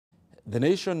The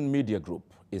Nation Media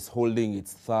Group is holding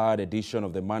its third edition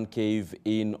of the Mancave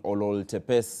in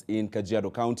Olooltepes in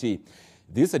Kajiado County.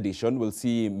 This edition will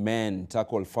see men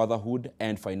tackle fatherhood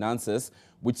and finances,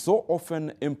 which so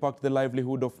often impact the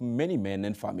livelihood of many men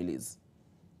and families.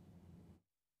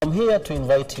 I'm here to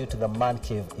invite you to the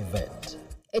Mancave event.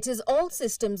 It is all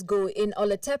systems go in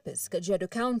Olooltepes, Kajiado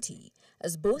County,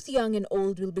 as both young and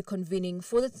old will be convening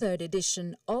for the third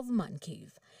edition of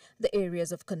Mancave. The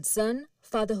areas of concern,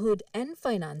 fatherhood and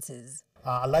finances.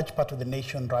 A large part of the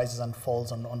nation rises and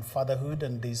falls on fatherhood,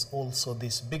 and there's also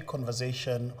this big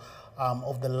conversation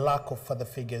of the lack of father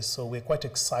figures. So we're quite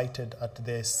excited at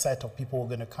the set of people who are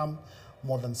going to come,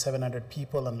 more than 700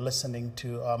 people, and listening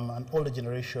to an older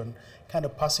generation kind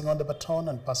of passing on the baton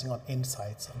and passing on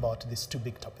insights about these two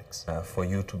big topics. For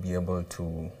you to be able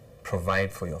to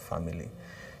provide for your family,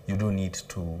 you do need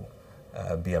to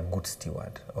be a good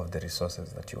steward of the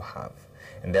resources that you have.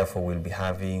 And therefore we'll be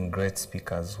having great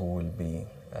speakers who will be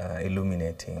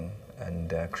illuminating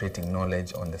and creating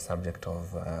knowledge on the subject of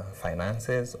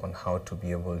finances, on how to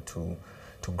be able to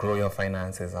grow your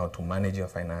finances, how to manage your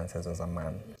finances as a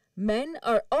man. Men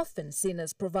are often seen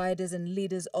as providers and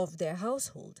leaders of their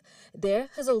household. There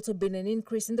has also been an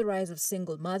increase in the rise of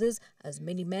single mothers, as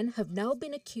many men have now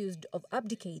been accused of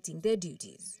abdicating their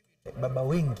duties. Baba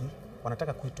wengi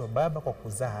wanataka kuitwa baba kwa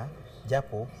kuzaa,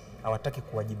 japo hawataki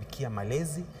kuwajibikia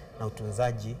malezi na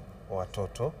utunzaji wa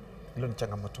watoto. Hilo ni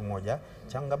changamoto moja.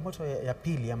 Changamoto ya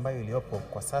pili ambayo iliyopo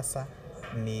kwa sasa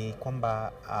ni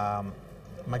kwamba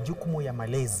majukumu ya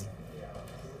malezi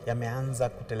yameanza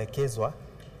kutelekezwa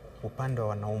upande wa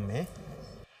wanaume.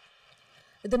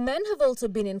 The men have also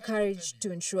been encouraged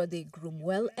to ensure they groom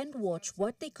well and watch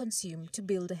what they consume to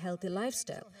build a healthy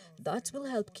lifestyle that will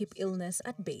help keep illness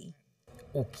at bay.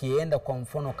 Ukienda kwa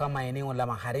mfano kama eneo la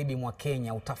magharibi mwa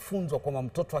Kenya, utafunzwa kwamba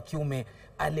mtoto wa kiume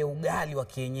ale ugali wa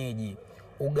kienyeji,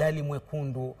 ugali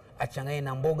mwekundu, achanganye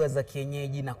na mboga za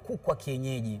kienyeji na kuku wa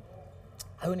kienyeji.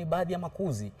 Hayo ni baadhi ya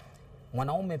makuzi.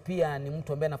 Mwanaume pia ni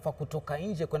mtu ambaye anafaa kutoka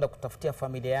nje kwenda kutafutia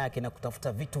familia yake na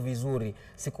kutafuta vitu vizuri,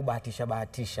 si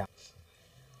kubahatisha.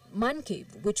 Mancave,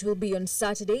 which will be on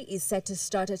Saturday, is set to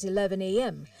start at 11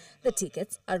 a.m. The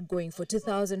tickets are going for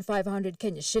 2,500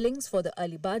 Kenya shillings for the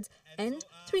early birds and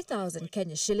 3,000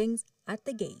 Kenya shillings at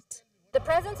the gate. The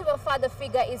presence of a father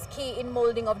figure is key in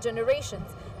molding of generations,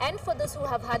 and for those who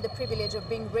have had the privilege of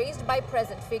being raised by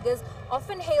present figures,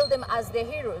 often hail them as their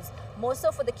heroes, more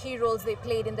so for the key roles they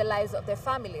played in the lives of their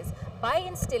families by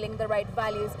instilling the right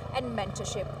values and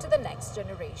mentorship to the next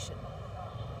generation.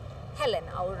 Helen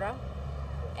Aura,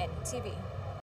 NTV.